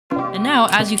And now,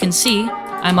 as you can see,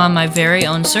 I'm on my very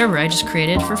own server I just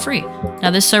created for free.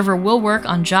 Now this server will work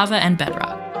on Java and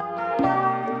Bedrock.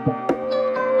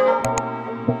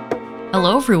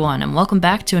 Hello everyone and welcome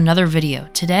back to another video.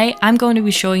 Today I'm going to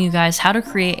be showing you guys how to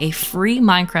create a free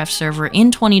Minecraft server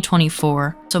in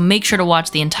 2024, so make sure to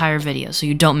watch the entire video so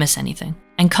you don't miss anything.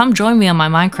 And come join me on my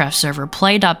Minecraft server,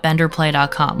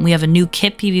 play.benderplay.com. We have a new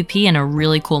kit PvP and a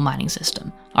really cool mining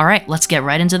system. Alright, let's get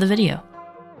right into the video.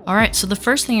 Alright, so the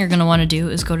first thing you're going to want to do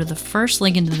is go to the first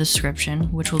link in the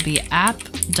description, which will be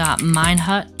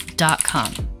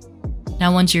app.minehut.com.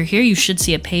 Now once you're here, you should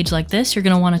see a page like this. You're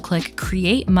going to want to click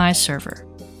Create My Server.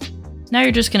 Now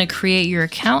you're just going to create your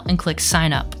account and click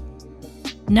Sign Up.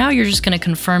 Now you're just going to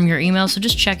confirm your email, so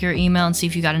just check your email and see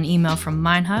if you got an email from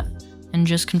Minehut, and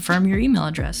just confirm your email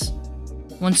address.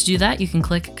 Once you do that, you can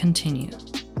click Continue.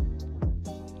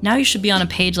 Now you should be on a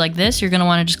page like this. You're going to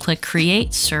want to just click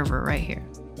Create Server right here.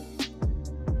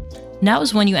 Now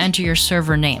is when you enter your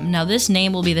server name. Now this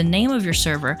name will be the name of your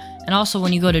server, and also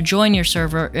when you go to join your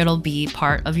server, it'll be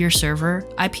part of your server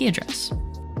IP address.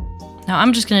 Now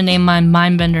I'm just going to name mine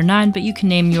Minebender9, but you can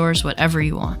name yours whatever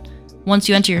you want. Once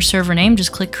you enter your server name,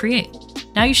 just click Create.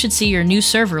 Now you should see your new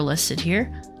server listed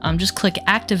here. Just click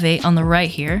Activate on the right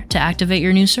here to activate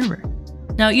your new server.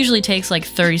 Now it usually takes like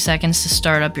 30 seconds to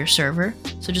start up your server,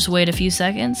 so just wait a few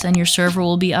seconds and your server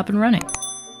will be up and running.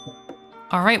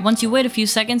 Alright, once you wait a few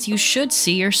seconds, you should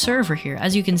see your server here.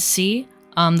 As you can see,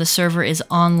 the server is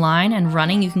online and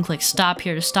running. You can click stop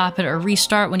here to stop it or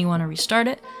restart when you want to restart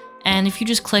it. And if you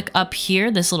just click up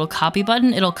here, this little copy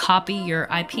button, it'll copy your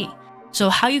IP. So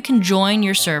how you can join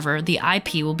your server, the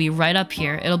IP will be right up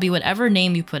here. It'll be whatever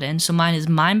name you put in. So mine is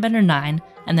Minebender9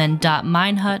 and then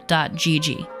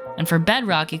 .minehut.gg. And for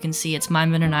Bedrock, you can see it's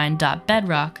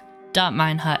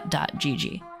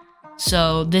minebender9.bedrock.minehut.gg.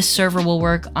 So this server will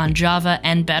work on Java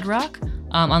and Bedrock.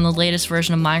 On the latest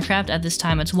version of Minecraft, at this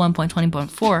time it's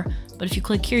 1.20.4, but if you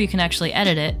click here you can actually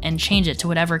edit it and change it to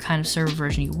whatever kind of server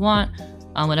version you want,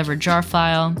 whatever jar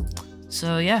file.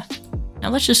 So yeah. Now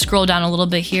let's just scroll down a little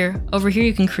bit here. Over here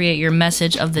you can create your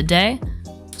message of the day.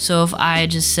 So if I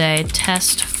just say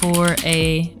test for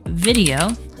a video,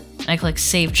 and I click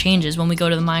save changes, when we go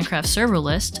to the Minecraft server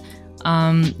list,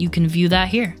 you can view that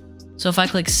here. So if I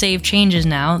click Save Changes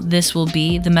now, this will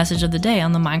be the message of the day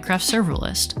on the Minecraft server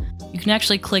list. You can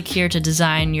actually click here to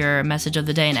design your message of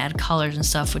the day and add colors and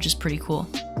stuff, which is pretty cool.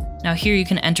 Now here you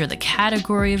can enter the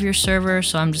category of your server,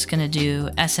 so I'm just going to do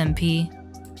SMP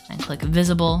and click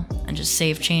Visible and just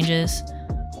Save Changes.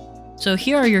 So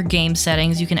here are your game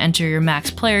settings. You can enter your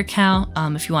max player count,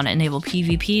 if you want to enable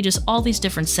PvP, just all these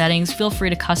different settings. Feel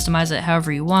free to customize it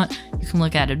however you want. You can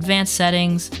look at advanced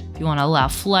settings, if you want to allow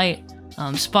flight,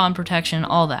 spawn protection,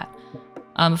 all that.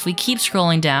 If we keep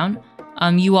scrolling down,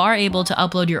 you are able to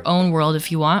upload your own world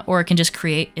if you want, or it can just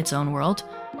create its own world.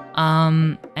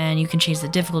 And you can change the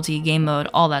difficulty, game mode,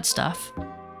 all that stuff.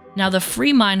 Now the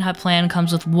free Minehut plan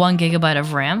comes with 1 GB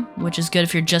of RAM, which is good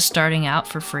if you're just starting out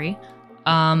for free.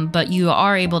 But you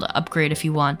are able to upgrade if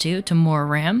you want to more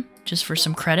RAM, just for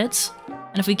some credits.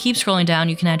 And if we keep scrolling down,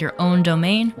 you can add your own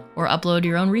domain or upload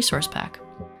your own resource pack.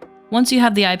 Once you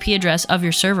have the IP address of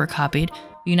your server copied,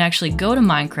 you can actually go to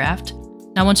Minecraft.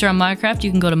 Now once you're on Minecraft,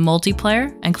 you can go to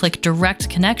Multiplayer and click Direct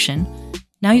Connection.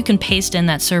 Now you can paste in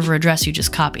that server address you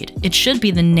just copied. It should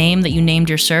be the name that you named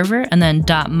your server and then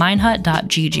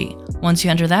 .minehut.gg. Once you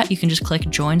enter that, you can just click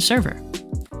Join Server.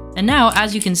 And now,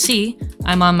 as you can see,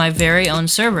 I'm on my very own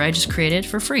server I just created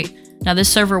for free. Now this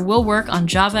server will work on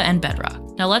Java and Bedrock.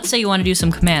 Now let's say you want to do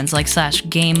some commands like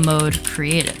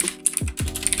 /game-mode-creative.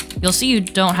 You'll see you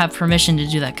don't have permission to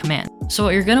do that command. So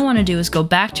what you're going to want to do is go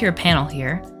back to your panel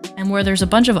here, and where there's a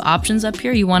bunch of options up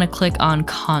here, you want to click on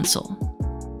Console.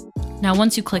 Now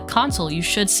once you click Console, you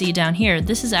should see down here,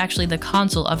 this is actually the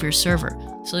console of your server.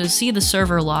 So you'll see the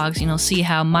server logs, and you'll see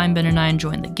how Minebender9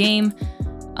 joined the game,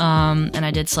 and I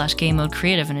did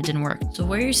 /game-mode-creative and it didn't work. So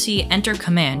where you see Enter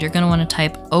Command, you're going to want to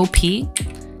type OP,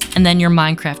 and then your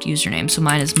Minecraft username. So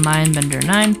mine is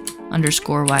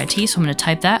Minebender9_YT, so I'm going to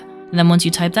type that. And then once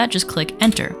you type that, just click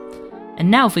Enter.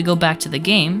 And now if we go back to the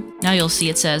game, now you'll see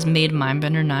it says made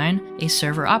Minebender9 a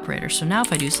server operator. So now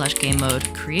if I do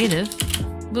 /game-mode-creative,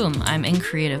 boom, I'm in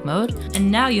creative mode. And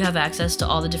now you have access to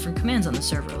all the different commands on the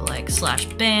server, like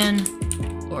 /ban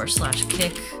or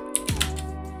 /kick.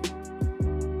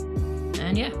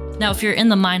 And yeah. Now if you're in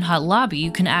the Minehut lobby,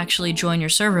 you can actually join your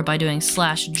server by doing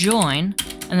 /join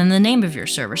and then the name of your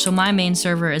server. So my main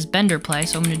server is BenderPlay,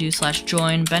 so I'm going to do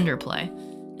 /join BenderPlay.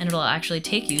 And it'll actually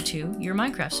take you to your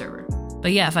Minecraft server.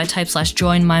 But yeah, if I type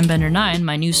 /join Minebender9,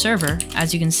 my new server,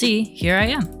 as you can see, here I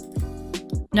am.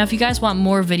 Now, if you guys want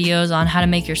more videos on how to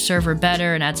make your server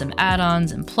better and add some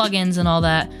add-ons and plugins and all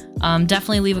that,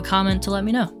 definitely leave a comment to let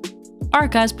me know.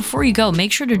 Alright guys, before you go,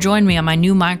 make sure to join me on my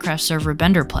new Minecraft server,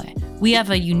 BEDROCK. We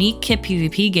have a unique kit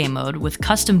PvP game mode with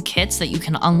custom kits that you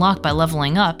can unlock by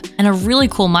leveling up, and a really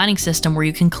cool mining system where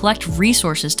you can collect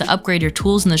resources to upgrade your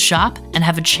tools in the shop and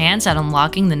have a chance at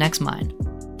unlocking the next mine.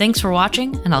 Thanks for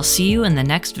watching, and I'll see you in the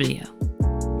next video.